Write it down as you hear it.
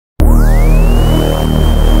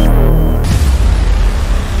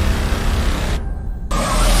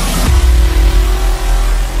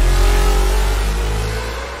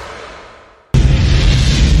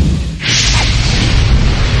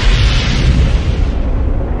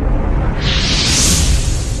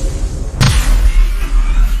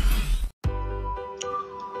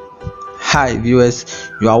Hi viewers,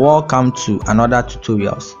 you are welcome to another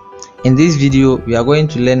tutorials. In this video we are going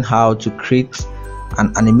to learn how to create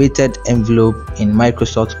an animated envelope in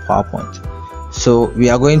Microsoft PowerPoint. So we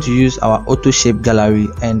are going to use our auto shape gallery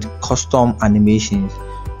and custom animations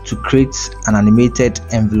to create an animated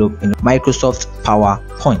envelope in Microsoft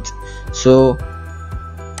PowerPoint. So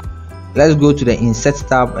let's go to the insert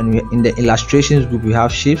tab, and in the illustrations group we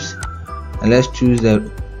have shapes, and let's choose the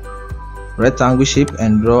rectangle shape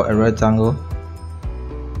and draw a rectangle.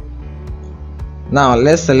 Now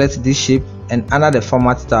let's select this shape, and under the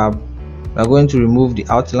format tab we are going to remove the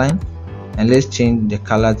outline, and let's change the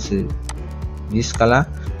color to this color.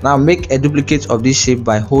 Now make a duplicate of this shape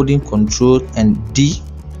by holding Ctrl and D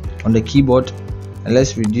on the keyboard, and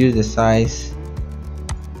let's reduce the size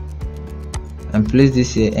and place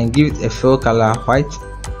this here and give it a fill color white.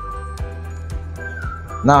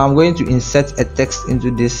 Now I'm going to insert a text into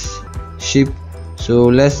this shape, so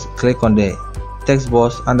let's click on the text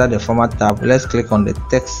box under the format tab. Let's click on the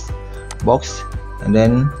text box and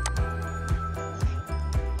then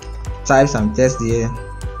type some text here.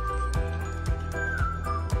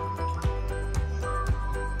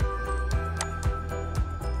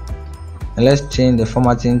 And let's change the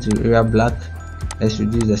formatting to Area Black. Let's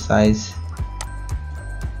reduce the size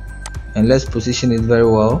and let's position it very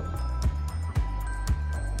well.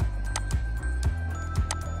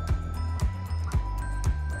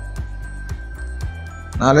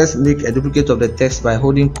 Now let's make a duplicate of the text by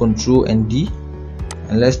holding Ctrl and D,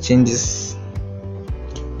 and let's change this.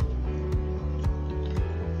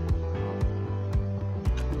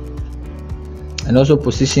 And also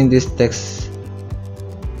position this text.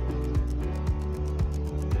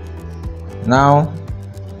 Now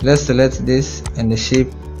let's select this and the shape,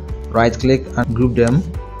 right click and group them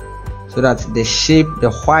so that the shape,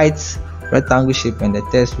 the white rectangle shape and the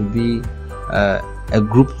text will be a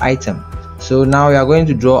group item. So now we are going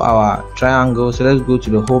to draw our triangle. So let's go to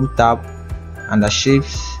the home tab, under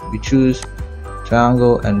shapes we choose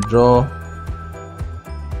triangle and draw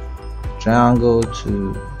triangle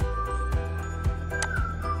to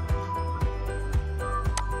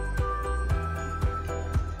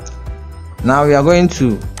now we are going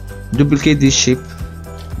to duplicate this shape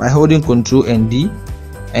by holding Ctrl and D,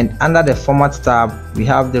 and under the format tab we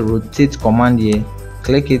have the rotate command here.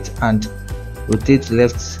 Click it and rotate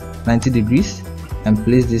left 90 degrees and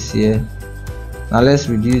place this here. Now let's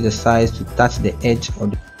reduce the size to touch the edge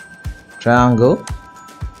of the triangle,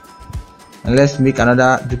 and let's make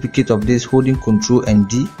another duplicate of this holding Ctrl and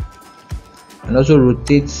D, and also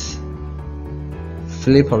rotate,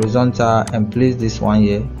 flip horizontal and place this one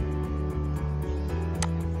here.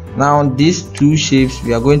 Now these two shapes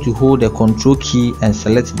we are going to hold the Ctrl key and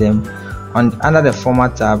select them, and under the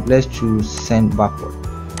format tab let's choose send backward.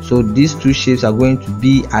 So these two shapes are going to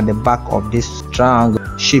be at the back of this triangle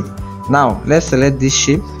shape. Now let's select this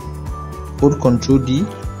shape, hold Ctrl D,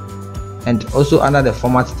 and also under the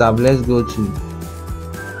format tab let's go to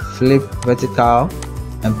flip vertical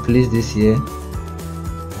and place this here,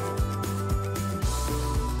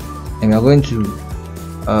 and we are going to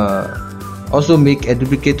also make a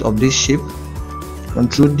duplicate of this shape,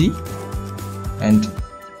 Ctrl D, and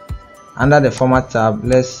under the format tab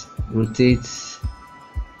let's rotate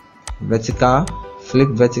vertical, flip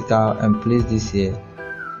vertical and place this here.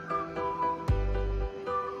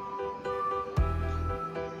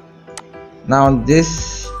 Now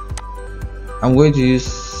this I'm going to use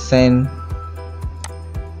send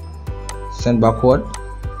backward.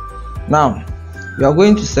 Now we are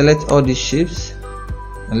going to select all these shapes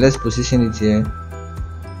and let's position it here.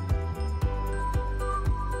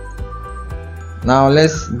 Now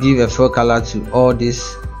let's give a fill color to all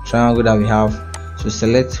this triangle that we have. So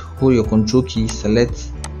select, hold your Ctrl key,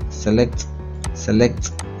 select,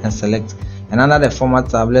 and select, and under the format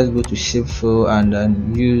tab let's go to shape fill and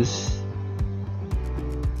then use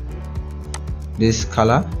this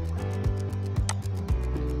color.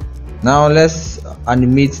 Now let's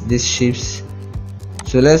animate these shapes.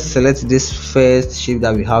 So let's select this first shape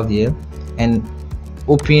that we have here and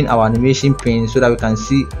open our animation pane so that we can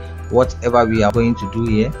see whatever we are going to do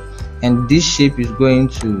here. And this shape is going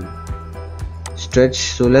to stretch,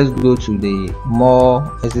 so let's go to the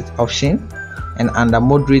more exit option, and under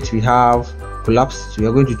moderate we have collapse, so we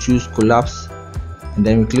are going to choose collapse and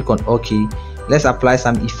then we click on OK. Let's apply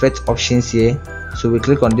some effect options here, so we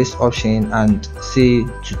click on this option and say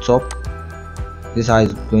to top. This is how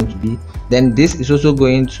it's going to be. Then this is also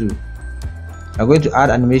going to, we're going to add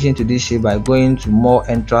animation to this shape by going to more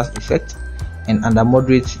entrance effect, and under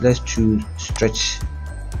moderate let's choose stretch,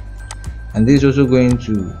 and this is also going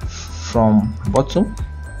to from bottom,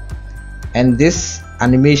 and this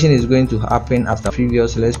animation is going to happen after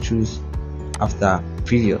previous. Let's choose after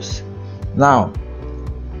previous. Now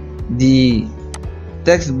the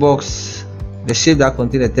text box, the shape that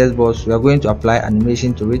contains the text box, we are going to apply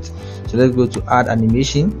animation to it. So let's go to add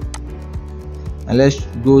animation, and let's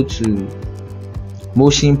go to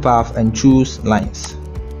motion path and choose lines.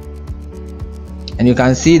 And you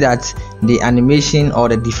can see that the animation or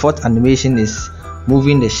the default animation is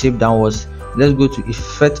moving the shape downwards. Let's go to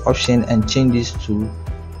effect option and change this to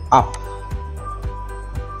up,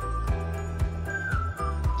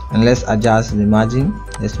 and let's adjust the margin.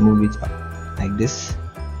 Let's move it up like this.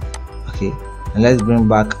 Okay, and let's bring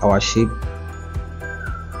back our shape.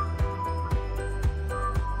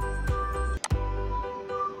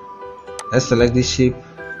 Let's select this shape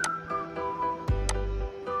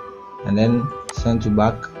and then send to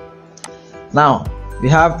back. Now we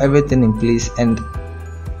have everything in place, and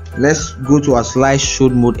let's go to our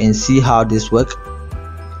slideshow mode and see how this works.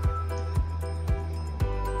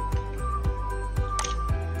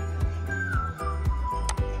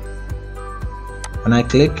 When I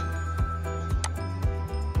click,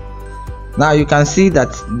 now you can see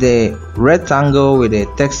that the rectangle with the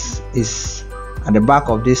text is at the back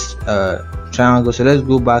of this triangle. So let's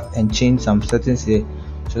go back and change some settings here.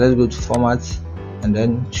 So let's go to format and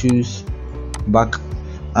then choose back.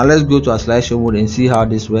 Now let's go to our slideshow mode and see how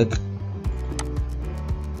this works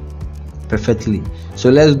perfectly. So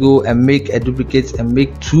let's go and make a duplicate and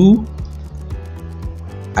make 2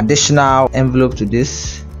 additional envelope to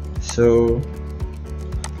this. So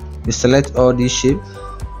we select all these shapes,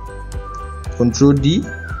 Control D,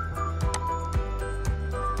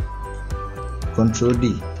 Control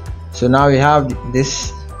D. So now we have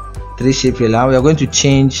this 3 shape here. Now we are going to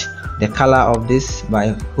change the color of this by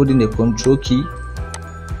holding the Control key,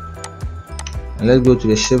 and let's go to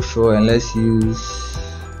the shape fill and let's use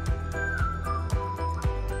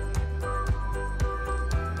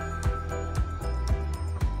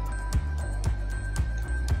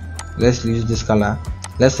this color.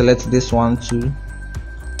 Let's select this one too,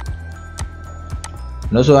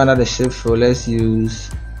 and also under the shape fill let's use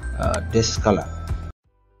this color.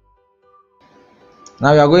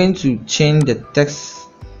 Now we are going to change the text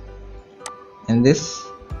in this.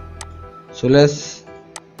 So let's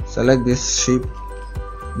select this shape,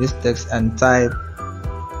 this text, and type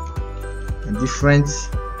a different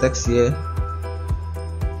text here,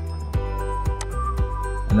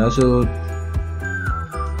 and also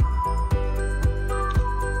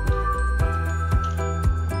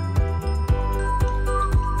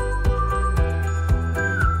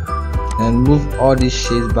and move all these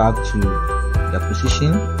shades back to their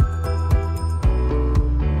position.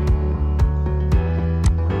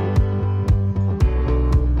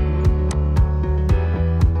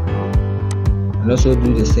 And also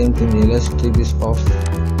do the same thing here. Let's click this off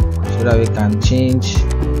so that we can change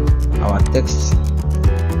our text.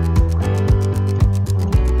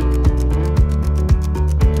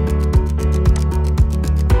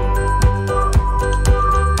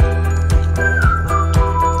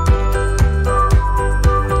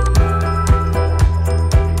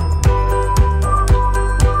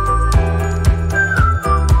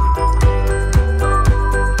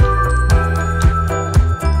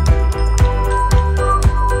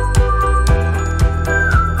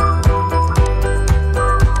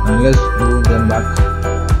 Let's move them back.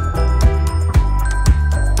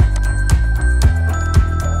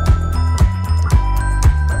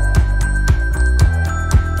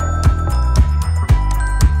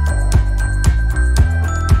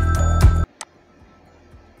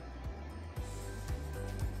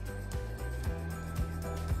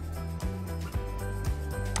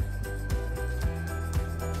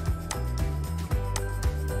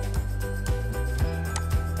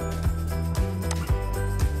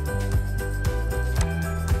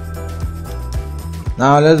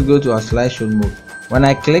 Now let's go to our slideshow mode. When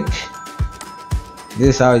I click,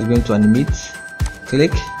 this is how it's going to animate.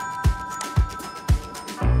 Click,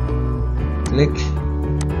 click.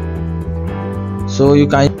 So you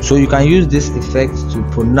can use this effect to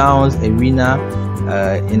pronounce a winner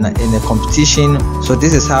in a competition. So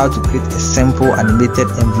this is how to create a simple animated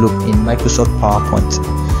envelope in Microsoft PowerPoint.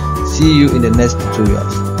 See you in the next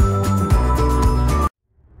tutorials.